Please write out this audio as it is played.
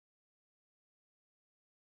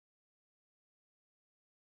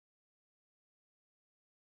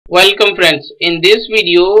Welcome friends. In this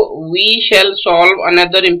video we shall solve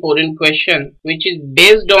another important question which is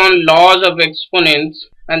based on laws of exponents,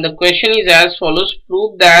 and the question is as follows.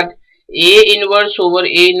 Prove that A inverse over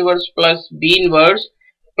A inverse plus B inverse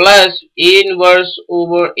plus A inverse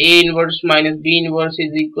over A inverse minus B inverse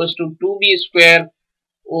is equals to 2B square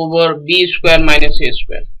over B square minus A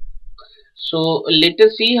square. So let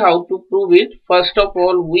us see how to prove it. First of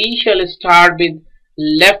all, we shall start with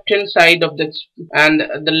left hand side of the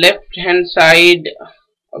left hand side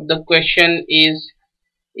of the question is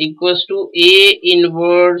equals to A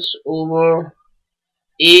inverse over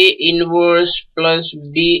A inverse plus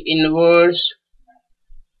B inverse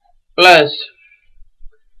plus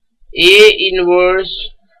A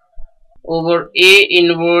inverse over A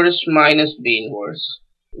inverse minus B inverse.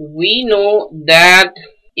 We know that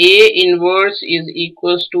A inverse is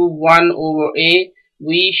equals to 1 over A.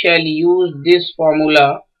 We shall use this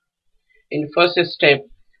formula in first step.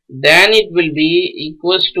 Then it will be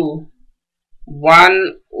equals to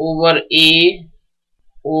 1 over A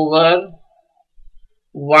over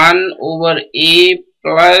 1 over A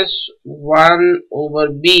plus 1 over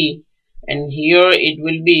B, and here it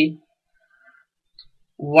will be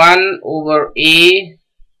 1 over A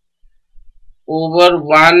over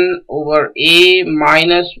 1 over A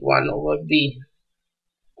minus 1 over B.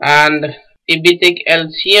 And if we take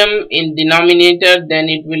LCM in denominator, then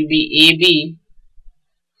it will be AB.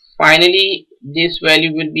 Finally this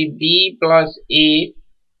value will be B plus A,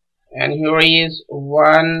 and here is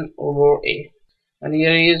 1 over A, and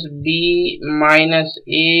here is B minus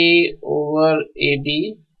A over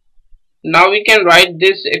AB. Now we can write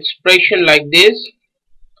this expression like this: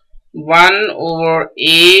 1 over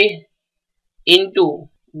A into,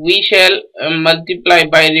 we shall multiply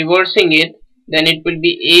by reversing it, then it will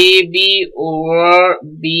be AB over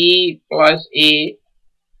B plus A,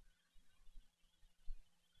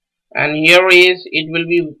 and here is it will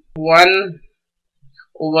be 1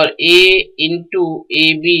 over A into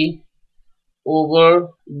AB over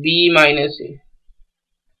B minus A.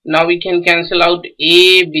 Now we can cancel out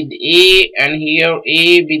A with A, and here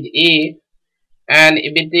A with A, and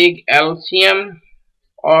if we take LCM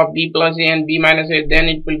of B plus A and B minus A, then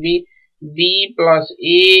it will be B plus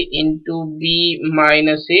A into B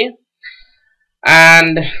minus A,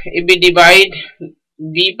 and if we divide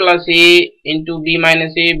B plus A into B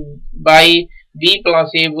minus A by B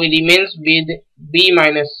plus A, we remains with B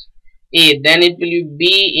minus A, then it will be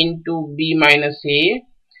B into B minus A,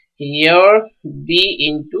 here B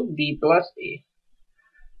into B plus A.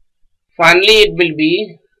 Finally it will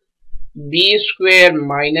be B square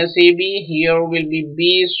minus AB, here will be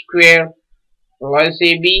B square plus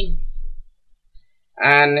AB,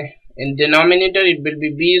 and in denominator it will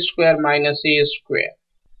be B square minus A square.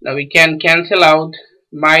 Now we can cancel out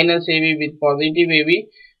minus AB with positive AB,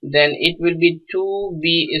 then it will be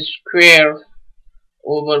 2B square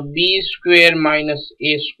over B square minus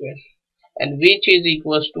A square, and which is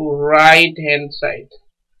equals to right hand side.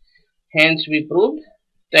 Hence we proved.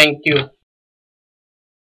 Thank you.